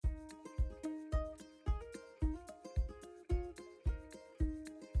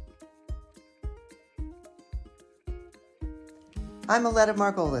I'm Aletta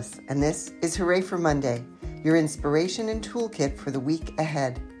Margolis, and this is Hooray for Monday, your inspiration and toolkit for the week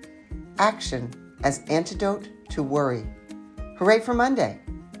ahead. Action as antidote to worry. Hooray for Monday,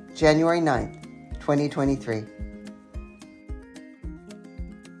 January 9th, 2023.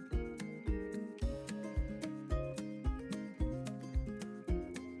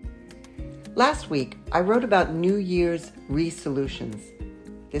 Last week, I wrote about New Year's resolutions.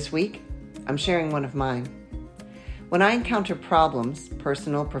 This week, I'm sharing one of mine. When I encounter problems,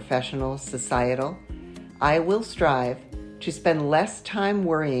 personal, professional, societal, I will strive to spend less time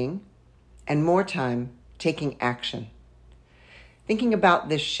worrying and more time taking action. Thinking about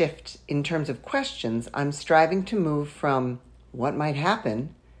this shift in terms of questions, I'm striving to move from what might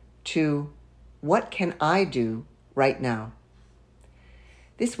happen to what can I do right now?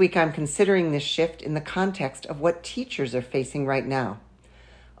 This week, I'm considering this shift in the context of what teachers are facing right now.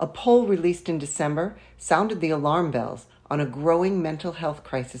 A poll released in December sounded the alarm bells on a growing mental health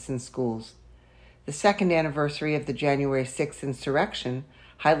crisis in schools. The second anniversary of the January 6th insurrection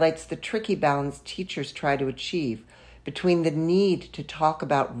highlights the tricky balance teachers try to achieve between the need to talk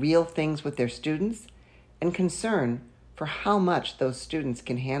about real things with their students and concern for how much those students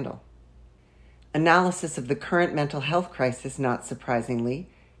can handle. Analysis of the current mental health crisis, not surprisingly,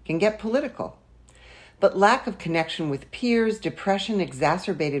 can get political. But lack of connection with peers, depression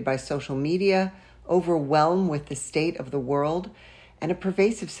exacerbated by social media, overwhelm with the state of the world, and a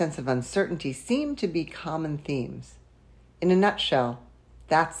pervasive sense of uncertainty seem to be common themes. In a nutshell,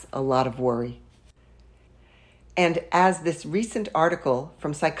 that's a lot of worry. And as this recent article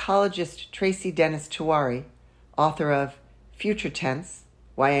from psychologist Tracy Dennis Tewari, author of Future Tense,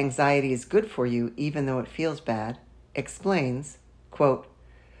 Why Anxiety is Good for You Even Though It Feels Bad, explains, quote,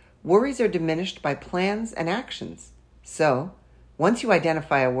 worries are diminished by plans and actions. So, once you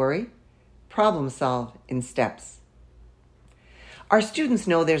identify a worry, problem solve in steps. Our students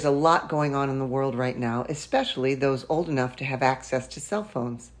know there's a lot going on in the world right now, especially those old enough to have access to cell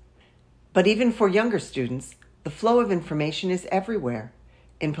phones. But even for younger students, the flow of information is everywhere.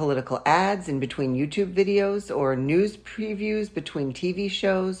 In political ads, in between YouTube videos, or news previews between TV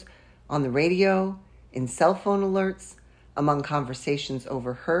shows, on the radio, in cell phone alerts, among conversations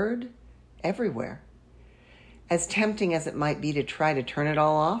overheard, everywhere. As tempting as it might be to try to turn it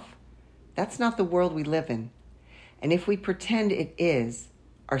all off, that's not the world we live in. And if we pretend it is,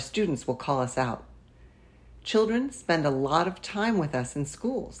 our students will call us out. Children spend a lot of time with us in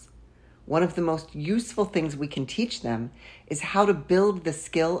schools. One of the most useful things we can teach them is how to build the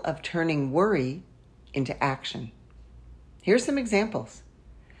skill of turning worry into action. Here's some examples.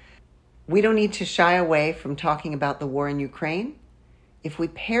 We don't need to shy away from talking about the war in Ukraine if we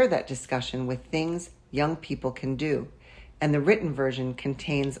pair that discussion with things young people can do, and the written version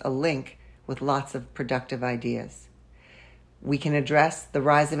contains a link with lots of productive ideas. We can address the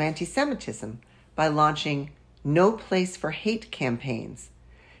rise of anti-Semitism by launching No Place for Hate campaigns.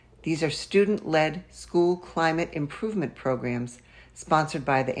 These are student-led school climate improvement programs sponsored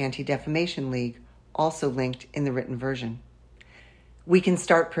by the Anti-Defamation League, also linked in the written version. We can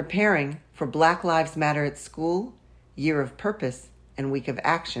start preparing for Black Lives Matter at School, Year of Purpose, and Week of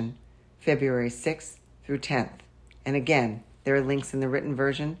Action, February 6th through 10th. And again, there are links in the written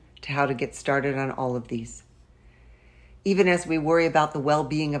version to how to get started on all of these. Even as we worry about the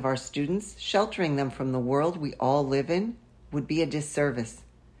well-being of our students, sheltering them from the world we all live in would be a disservice.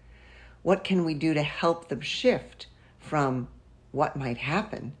 What can we do to help them shift from what might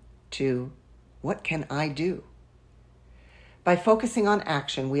happen to what can I do? By focusing on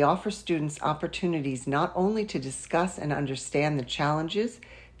action, we offer students opportunities not only to discuss and understand the challenges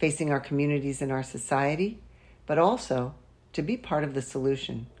facing our communities and our society, but also to be part of the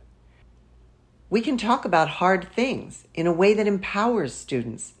solution. We can talk about hard things in a way that empowers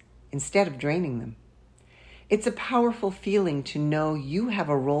students instead of draining them. It's a powerful feeling to know you have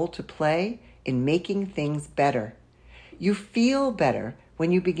a role to play in making things better. You feel better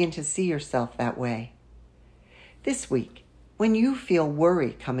when you begin to see yourself that way. This week, when you feel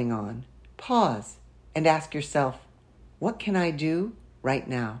worry coming on, pause and ask yourself, what can I do right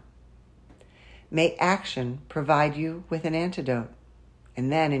now? May action provide you with an antidote.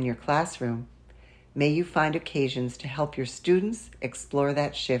 And then in your classroom, may you find occasions to help your students explore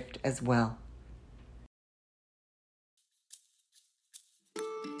that shift as well.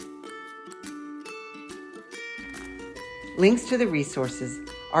 Links to the resources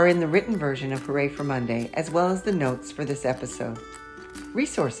are in the written version of Hooray for Monday, as well as the notes for this episode.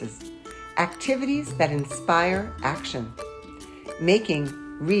 Resources: activities that inspire action, making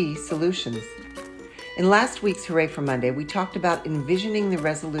re-solutions, In last week's Hooray for Monday, we talked about envisioning the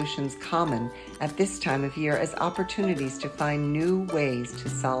resolutions common at this time of year as opportunities to find new ways to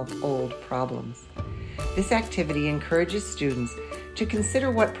solve old problems. This activity encourages students to consider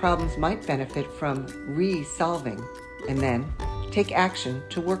what problems might benefit from re-solving, and then take action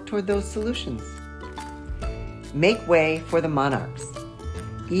to work toward those solutions. Make way for the monarchs.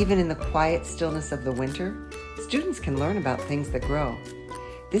 Even in the quiet stillness of the winter, students can learn about things that grow.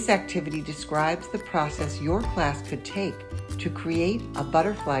 This activity describes the process your class could take to create a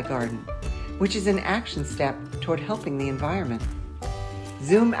butterfly garden, which is an action step toward helping the environment.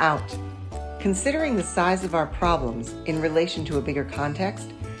 Zoom out. Considering the size of our problems in relation to a bigger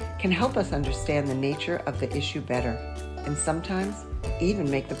context can help us understand the nature of the issue better, and sometimes even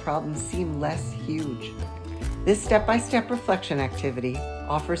make the problem seem less huge. This step-by-step reflection activity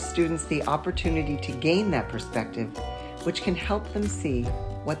offers students the opportunity to gain that perspective, which can help them see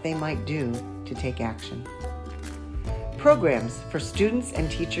what they might do to take action. Programs for students and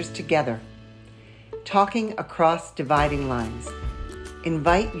teachers together. Talking across dividing lines.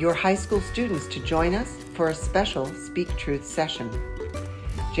 Invite your high school students to join us for a special Speak Truth session.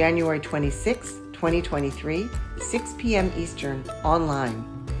 January 26, 2023, 6 p.m. Eastern, online.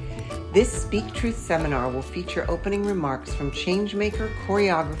 This Speak Truth seminar will feature opening remarks from changemaker,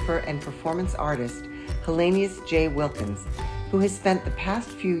 choreographer, and performance artist Hellenius J. Wilkins, who has spent the past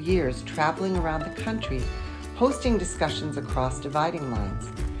few years traveling around the country hosting discussions across dividing lines.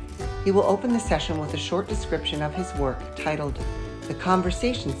 He will open the session with a short description of his work titled The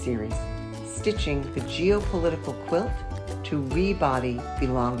Conversation Series, Stitching the Geopolitical Quilt to Rebody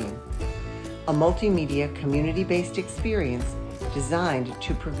Belonging, a multimedia community-based experience designed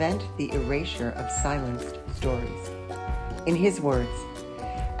to prevent the erasure of silenced stories. In his words,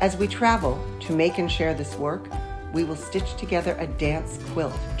 as we travel to make and share this work, we will stitch together a dance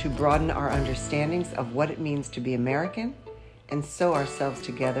quilt to broaden our understandings of what it means to be American and sew ourselves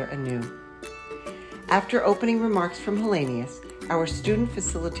together anew. After opening remarks from Hellenius, our student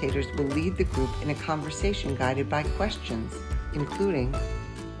facilitators will lead the group in a conversation guided by questions, including,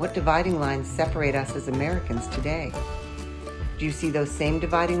 what dividing lines separate us as Americans today? Do you see those same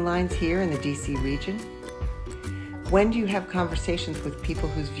dividing lines here in the DC region? When do you have conversations with people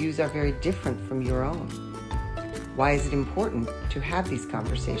whose views are very different from your own? Why is it important to have these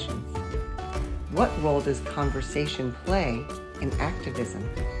conversations? What role does conversation play in activism?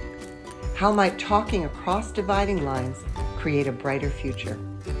 How might talking across dividing lines create a brighter future?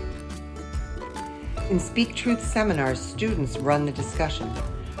 In Speak Truth seminars, students run the discussion,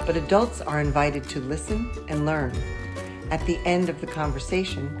 but adults are invited to listen and learn. At the end of the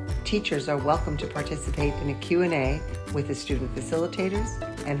conversation, teachers are welcome to participate in a Q&A with the student facilitators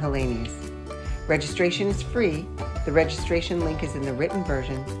and Hellenius. Registration is free. The registration link is in the written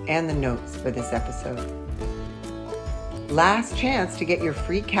version and the notes for this episode. Last chance to get your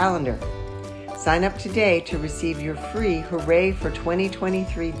free calendar. Sign up today to receive your free Hooray for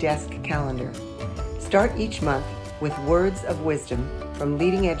 2023 desk calendar. Start each month with words of wisdom from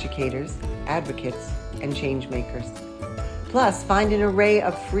leading educators, advocates, and changemakers. Plus, find an array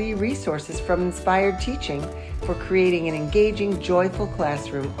of free resources from Inspired Teaching for creating an engaging, joyful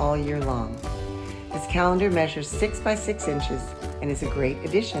classroom all year long. This calendar measures 6 by 6 inches and is a great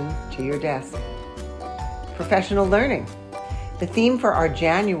addition to your desk. Professional learning. The theme for our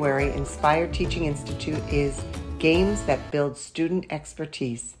January Inspired Teaching Institute is Games that Build Student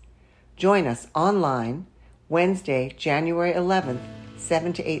Expertise. Join us online Wednesday, January 11th,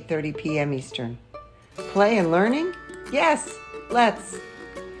 7 to 8:30 p.m. Eastern. Play and learning? Yes, let's.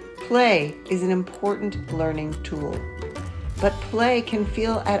 Play is an important learning tool, but play can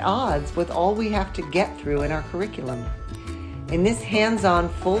feel at odds with all we have to get through in our curriculum. In this hands-on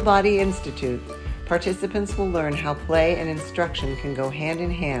full-body institute, participants will learn how play and instruction can go hand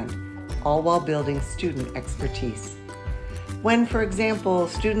in hand, all while building student expertise. When, for example,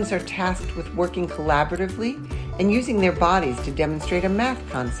 students are tasked with working collaboratively and using their bodies to demonstrate a math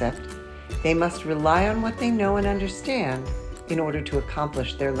concept, they must rely on what they know and understand in order to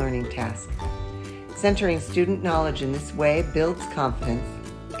accomplish their learning task. Centering student knowledge in this way builds confidence,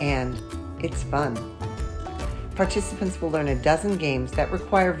 and it's fun. Participants will learn a dozen games that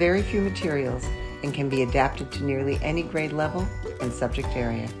require very few materials and can be adapted to nearly any grade level and subject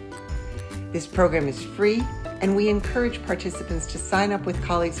area. This program is free, and we encourage participants to sign up with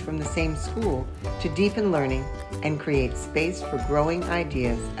colleagues from the same school to deepen learning and create space for growing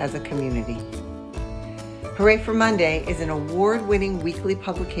ideas as a community. Hooray for Monday is an award-winning weekly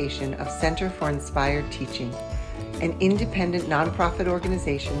publication of Center for Inspired Teaching, an independent nonprofit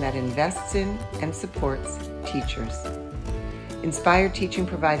organization that invests in and supports teachers. Inspired Teaching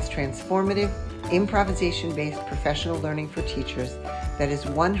provides transformative, improvisation-based professional learning for teachers that is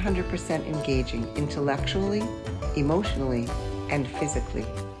 100% engaging intellectually, emotionally, and physically.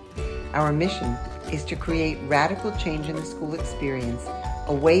 Our mission is to create radical change in the school experience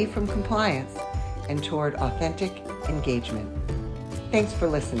away from compliance and toward authentic engagement. Thanks for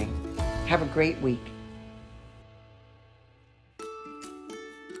listening. Have a great week.